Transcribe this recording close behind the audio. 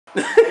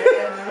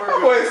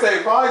I'm going to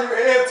say volume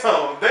and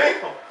tone.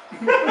 Damn.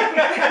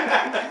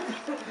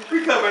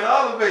 We covering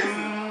all the bases.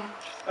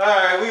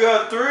 Alright, we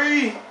got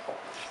 3,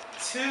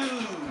 2,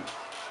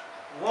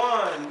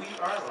 1. We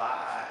are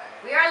live.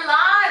 We are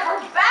live.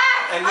 We're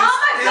back. And Oh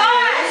my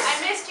gosh. I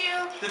missed you.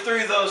 The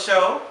 3 Zone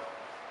Show.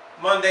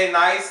 Monday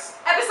nights.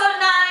 Episode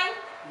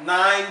 9.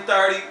 9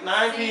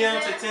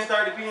 p.m. to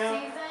 10:30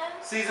 p.m.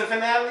 Season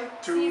finale?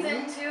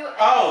 Season 2 and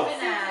Oh,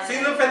 finale.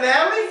 season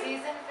finale?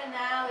 Season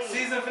finale.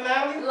 Season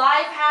finale?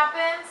 Life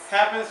happens.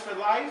 Happens for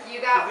life?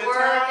 You got For good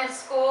work times? and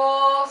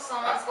school.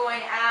 Someone's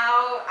going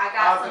out. I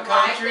got Out some the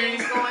life country.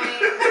 things going.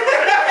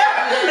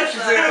 She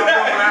said I'm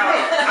going out.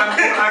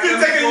 She's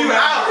taking you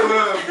out. To the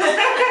club.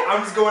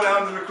 I'm just going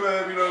out to the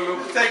club, you know, a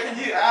little. Taking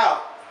you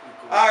out.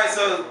 Alright,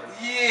 so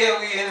yeah,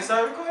 we in the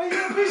start recording.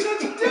 Yeah, appreciate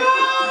you,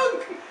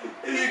 dog.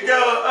 Here you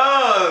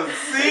go.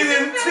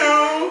 Season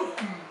 2.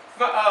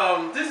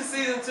 This is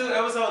season 2,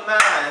 episode 9.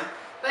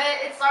 But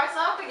it starts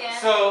up again.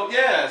 So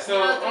yeah, so you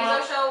know, the 3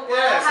 Zone Show will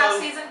yeah, have so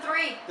season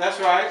 3. that's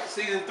right,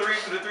 season 3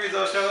 for the 3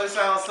 Zone Show. It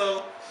sounds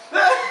so.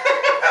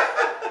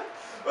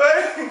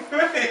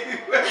 wait.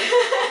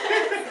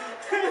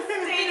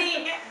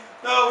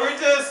 No, we're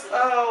just.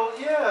 Oh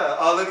yeah.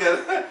 Oh look at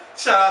it.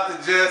 Shout out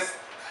to Jess.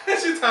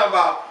 She talking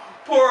about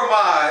poor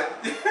mod.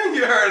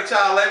 You heard of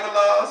child labor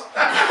laws?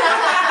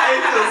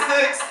 8 to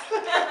 6.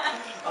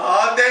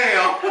 Oh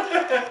damn.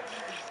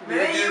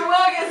 Maybe you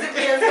will get some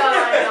kids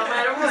going, no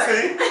matter what.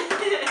 See?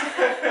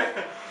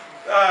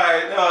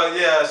 Alright, no,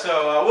 yeah,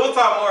 so we'll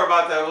talk more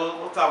about that.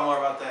 We'll talk more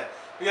about that.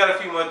 We got a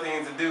few more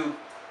things to do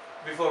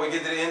before we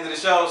get to the end of the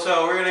show,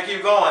 so we're gonna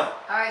keep going.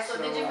 Alright, so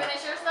did you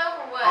finish your stuff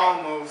or what?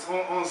 Almost.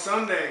 On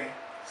Sunday,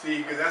 see,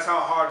 because that's how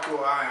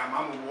hardcore I am.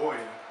 I'm a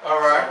warrior.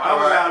 Alright, So I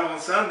was out on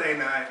Sunday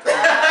night,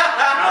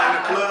 out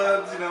in the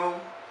clubs, you know.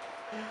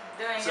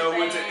 Doing So I your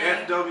went to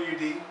thing.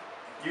 FWD.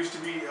 Used to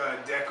be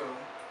Deco,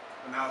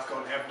 but now it's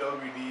called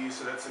FWD.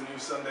 So that's a new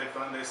Sunday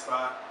Fun Day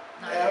spot.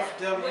 Not yet.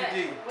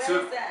 FWD. Where So-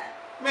 is that?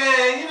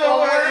 Man, you know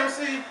what, Forward.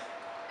 MC?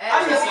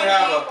 FWD used to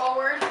have a-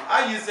 forward.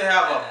 I used to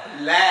have a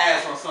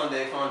blast on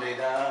Sunday Fun Day,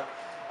 dog.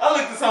 I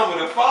looked at some of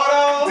the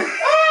photos.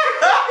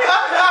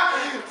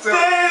 So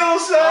Damn,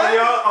 son.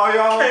 all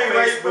y'all on Can't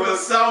wait for the Facebook.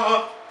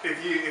 summer.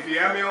 If you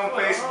have me on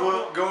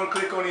Facebook, go and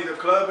click on either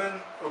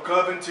Clubbing or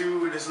Clubbing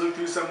 2 and just look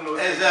through some of those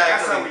things. Exactly.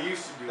 That's how we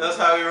used to do. That's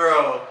how we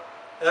roll.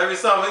 Every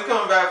summer, it's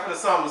coming back for the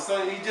summer.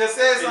 So you just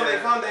said Sunday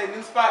Yeah. Fun Day,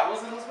 new spot.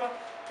 What's the new spot?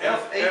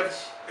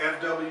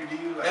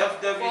 FWD. Like,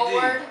 FWD.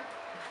 Forward.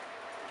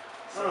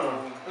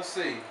 Let's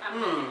see. I'm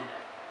looking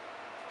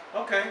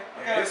Okay.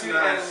 Yeah, it's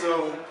nice.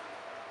 So,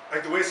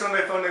 like the way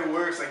Sunday Fun Day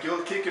works, like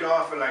you'll kick it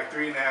off at like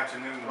 3 in the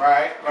afternoon.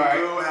 Right.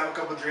 You'll go have a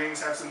couple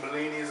drinks, have some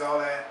Bellinis, all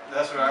that.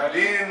 That's right.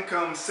 Then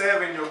come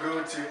 7, you'll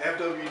go to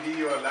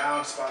FWD or a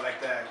lounge spot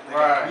like that. They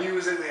Right. got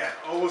music, they got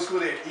old school,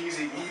 they had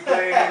Easy E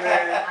playing in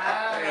there,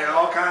 and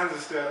all kinds of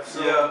stuff.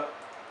 So Yeah.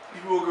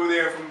 people will go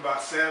there from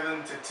about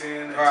 7 to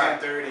 10 and Right.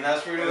 10:30. And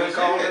that's pretty and much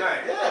then call it it. a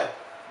night. Yeah.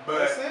 But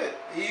That's it.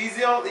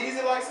 Easy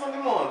like Sunday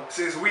morning.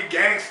 since we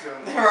gangster,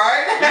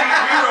 Right?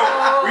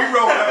 we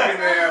rolled up in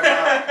there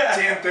about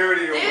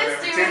 10:30 or This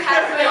whatever. dude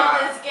has been on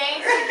this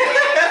gangster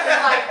kick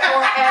for like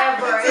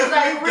forever. It's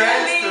like,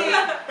 really?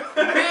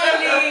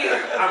 Really?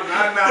 I'm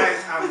not nice,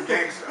 I'm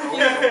gangster.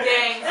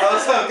 Gang. Oh,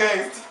 what's up,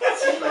 gangster?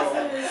 So,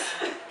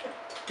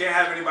 can't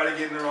have anybody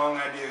getting the wrong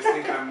ideas,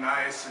 thinking I'm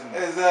nice and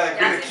Exactly.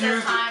 That's the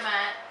accused- time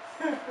at.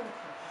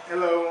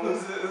 hello.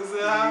 Who's it?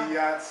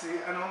 Yahtzee.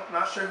 I'm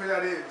not sure who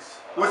that is.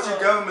 What's your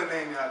government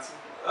name, Yahtzee?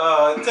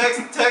 Text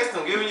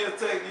him. Give me your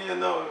text. Give me your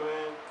number,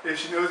 man. If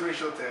she knows me,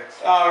 she'll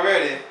text.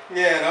 Already.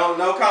 Yeah,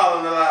 no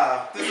calling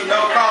allowed. This is a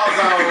no call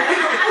zone.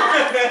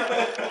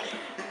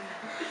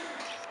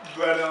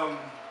 But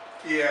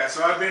yeah.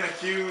 So I've been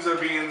accused of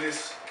being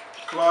this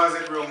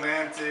closet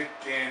romantic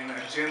and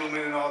a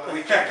gentleman and all that.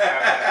 We can't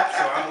have that.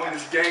 So I'm on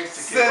this gangster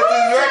Set kick.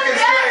 this record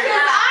Yeah, straight.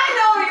 because I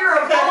know you're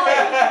a bully.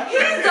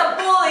 He's a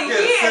bully.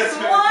 Yeah, He set is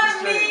your one record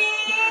straight. mean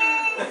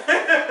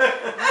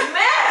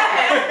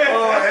man.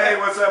 Oh, hey,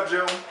 what's up,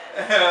 Joe?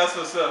 That's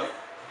what's up.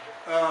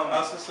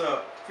 That's What's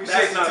up? not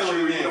you true.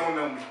 tuning You in. don't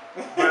know me,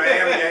 but I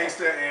am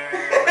gangster, and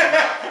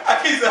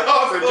He's a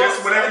hard so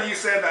just whatever you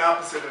said, the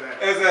opposite of that.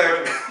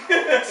 Exactly.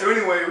 So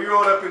anyway, we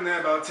rolled up in there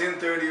about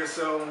 10:30 or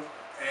so,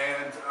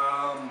 and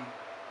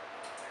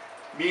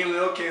me and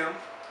Lil Kim,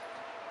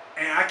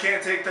 and I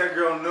can't take that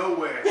girl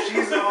nowhere.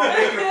 She's all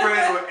making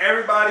friends with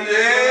everybody. Like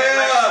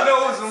she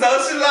knows them.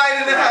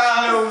 Socialite in the Like she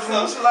house. knows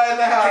them. Socialite in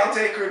the Can't house.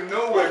 take her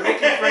nowhere.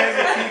 Making friends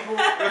with people,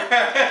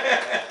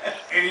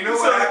 and you know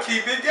So what? I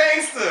keep it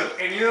gangster.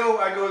 And you know,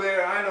 I go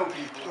there. I know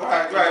people.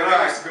 Right.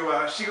 I used to go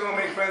out. She gonna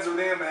make friends with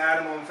them and add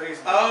them on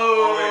Facebook.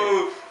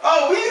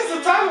 We used to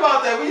talk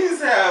about that. We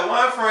used to have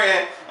one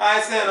friend, I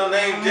ain't saying no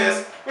name,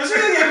 Jess, but she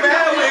didn't get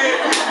mad with,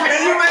 and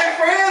you made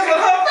friends with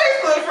her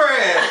Facebook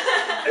friend.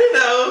 You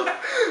know,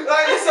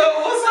 like so.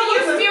 What's So up you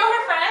with steal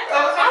her friends? I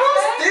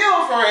don't steal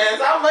friends.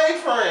 I make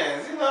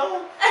friends. You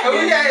know, and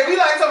we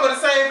like some of the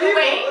same people.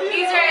 Wait, you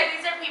these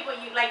know? are people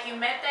you you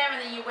met them and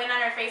then you went on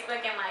their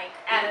Facebook and like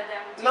added them?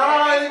 To No,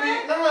 their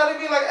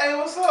it'd be like, hey,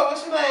 what's up?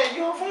 What's your name?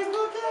 You on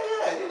Facebook?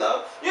 Yeah, you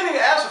know. You don't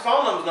even ask for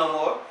phone numbers no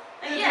more.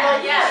 Yeah.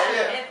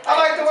 I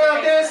like the way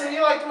I'm dancing.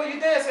 You like the way you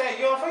dance. Hey,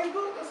 you on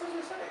Facebook? That's what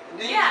you say. And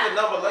then you get the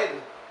number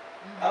later.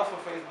 Out for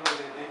Facebook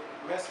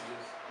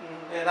messages.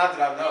 Yeah, not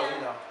that I know,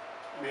 you know.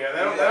 Yeah,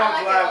 they don't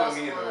fly with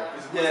me though.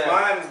 What's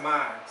mine is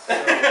mine. So,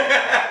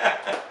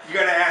 you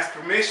gotta ask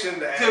permission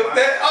to add mine.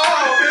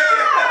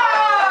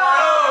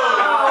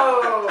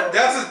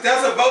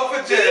 That's a vote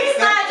for Jess. He's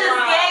not just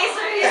gay,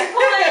 so he's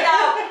pulling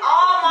up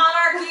all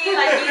monarchy,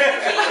 like he's the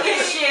king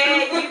and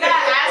shit. You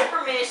gotta ask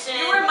permission.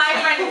 You were my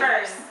friend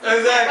first.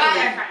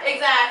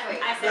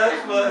 Exactly. I said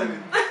That's funny.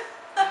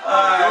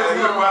 Go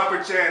to the proper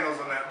channels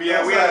on that. But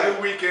yeah, we had a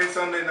good weekend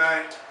Sunday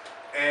night,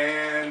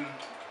 and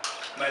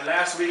my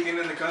last weekend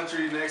in the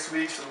country next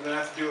week, so we're gonna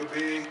have to do it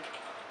big.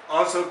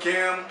 Also,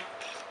 Kim,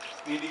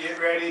 need to get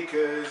ready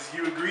because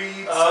you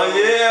agreed. Oh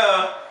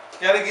yeah,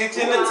 gotta get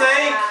you in the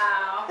tank.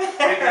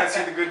 You're gonna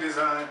see the good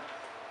design.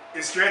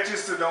 It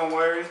stretches, so don't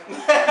worry.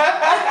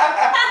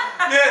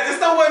 Yeah, just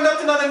don't wear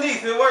nothing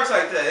underneath. It works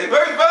like that. It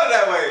works better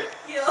that way.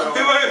 So,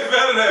 it works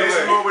better that this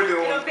way. is what we're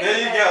doing. There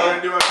you go. We're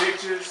gonna do our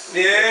pictures.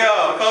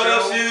 Yeah,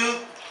 photo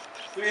shoot,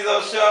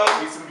 Threezo show,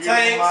 Need some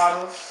beautiful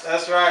models.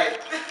 That's right.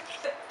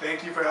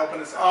 Thank you for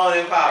helping us out. On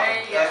and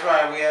popping. That's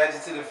right. We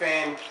added to the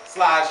fan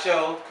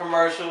slideshow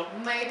commercial.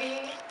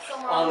 Maybe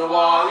somewhere On the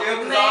wall.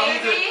 Yeah,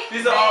 because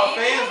these are all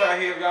fans right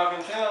here. If y'all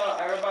can tell,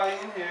 everybody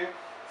in here.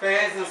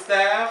 Fans and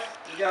staff.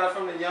 You got it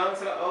from the young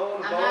to the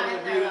old, the bold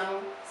and the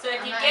beautiful. So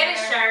if you get a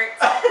shirt.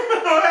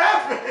 What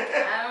happened?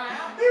 I don't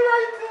know. You're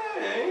right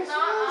there.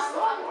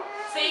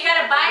 So you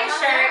gotta buy a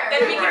shirt,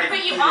 then we can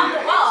put you on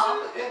the wall.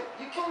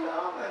 You can do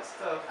all that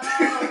stuff.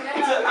 Oh,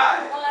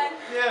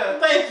 Yeah,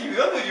 thank you.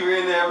 I knew you were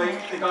in there. I mean,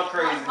 you think I'm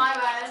crazy. My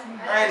bad.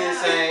 I ain't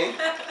insane.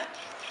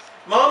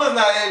 Mona's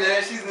not in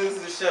there. She's new to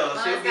the show.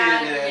 She'll be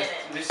in there.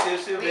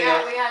 She'll be in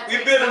there.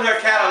 We're building her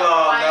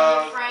catalog,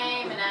 dog.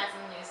 Frame and add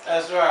some new stuff.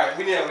 That's right.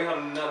 We have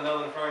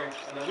another frame.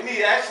 We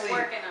need actually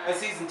a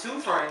season 2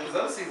 frame because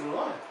that was season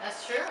 1.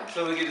 That's true.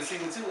 So we get to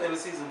season 2 and a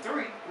season 3.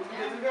 We'll be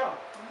good to go.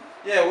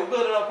 Yeah, we're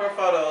building up her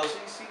photos.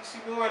 She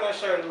been wearing that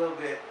shirt a little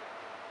bit.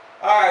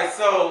 All right,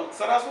 so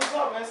that's what's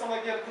up, man. Sound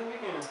like you had a good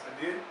weekend. I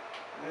did.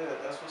 Yeah,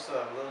 that's what's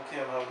up. Little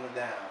Kim holding it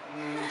down.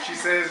 She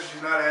says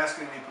she's not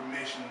asking me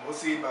permission. We'll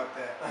see about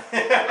that.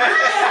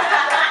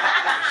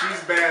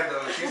 She's bad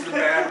though. She's the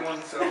bad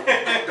one, so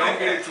don't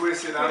get it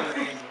twisted. I'm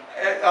the angel.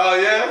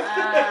 Oh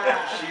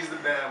yeah? She's the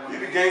bad one. You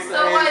the gangster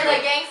angel. So what,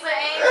 the gangster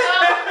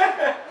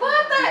angel?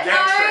 What the? No.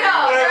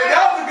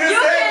 That was a good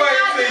segue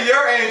into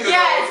your angel.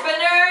 Yes, but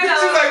no.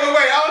 She's like,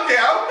 wait,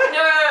 okay.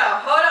 No.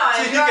 Hold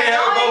on. You can't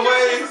have it both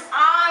ways.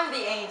 I'm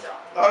the angel.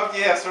 Oh,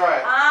 yes,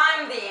 right.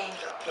 I'm the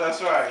angel.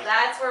 That's right.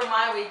 That's where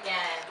my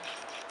weekend.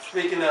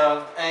 Speaking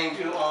of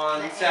Angel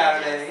on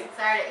Saturday.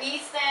 Saturday,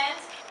 East End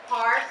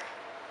Park.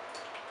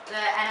 The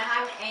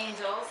Anaheim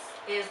Angels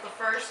is the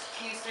first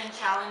Houston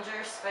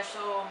Challengers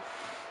special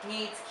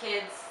needs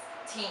kids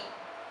team.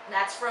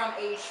 That's from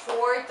age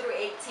 4 through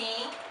 18.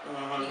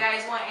 If you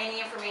guys want any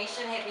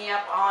information, hit me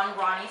up on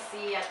Ronnie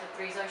C at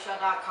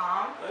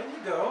the3zoshow.com. There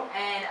you go.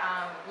 And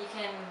you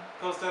can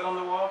post that on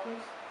the wall,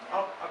 please.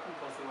 I can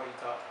post it while you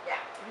talk. Yeah.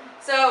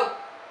 So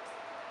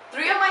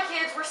 3 of my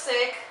kids were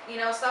sick. You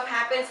know, stuff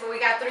happens, but we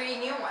got 3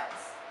 new ones.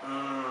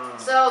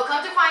 So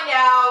come to find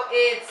out,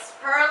 it's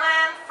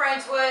Pearland,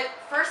 Friendswood,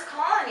 First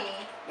Colony.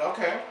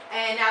 Okay.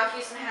 And now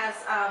Houston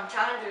has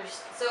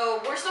challengers.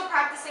 So we're still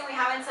practicing. We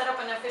haven't set up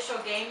an official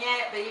game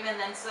yet, but even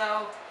then,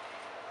 so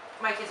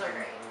my kids are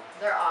great.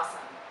 They're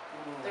awesome.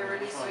 They're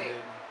really sweet.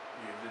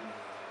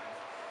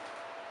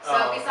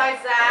 So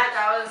besides that,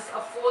 that was a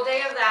full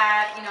day of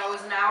that. You know, it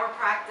was an hour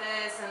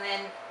practice, and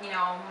then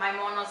my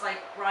mom was like,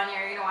 "Ronnie,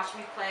 are you gonna watch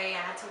me play?"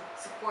 I had to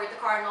support the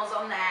Cardinals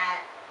on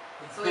that.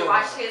 So we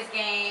watched his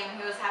game.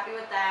 He was happy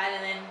with that,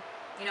 and then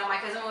my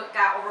cousin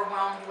got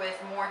overwhelmed with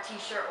more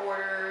T-shirt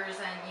orders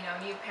and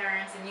new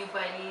parents and new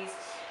buddies.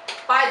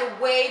 By the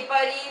way,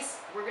 buddies,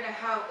 we're gonna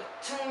have a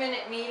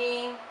 2-minute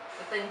meeting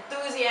with the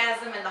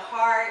enthusiasm and the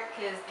heart,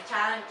 because the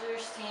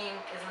Challengers team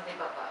is nothing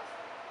but love.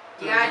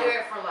 You gotta do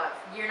it for love.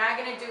 You're not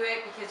gonna do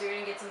it because you're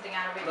gonna get something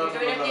out of it. You're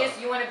doing it because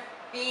you want to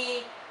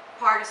be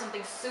part of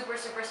something super,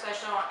 super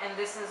special, and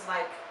this is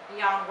like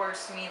beyond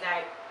words to me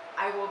that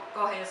I will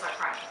go ahead and start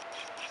crying.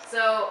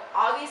 So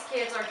all these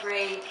kids are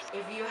great.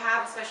 If you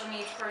have a special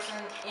needs person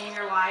in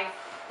your life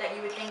that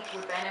you would think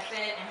would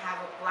benefit and have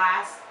a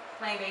blast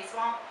playing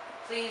baseball,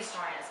 please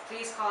join us.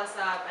 Please call us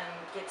up and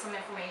get some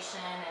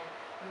information, and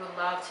we would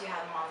love to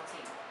have them on the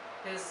team.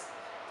 Because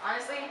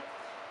honestly,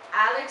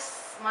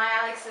 my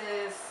Alex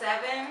is 7.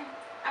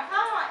 I plan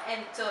on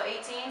until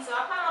 18, so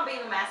I plan on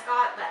being the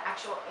mascot, the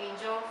actual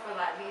angel, for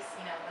at least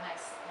the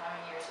next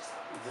 11 years or so.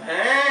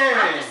 Dang.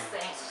 I'm just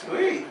saying.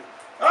 Sweet.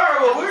 All right,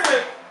 well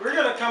we're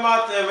gonna come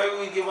out there. Maybe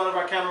we can get one of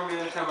our cameramen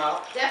to come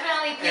out.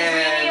 Definitely,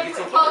 please.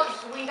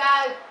 We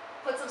gotta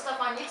put some stuff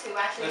on YouTube.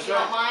 Actually, if you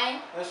don't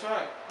mind. That's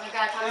right. We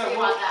gotta talk to you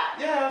about that.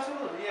 Yeah,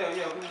 absolutely.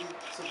 Yeah, we can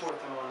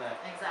support them on that.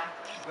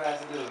 Exactly. Glad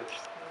to do it.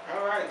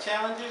 All right,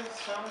 Challengers.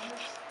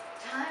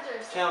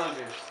 Challengers.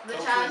 Challengers. The Go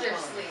to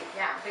Challengers League.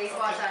 Yeah,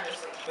 baseball Okay.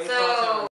 Challengers League. Baseball So. Challengers.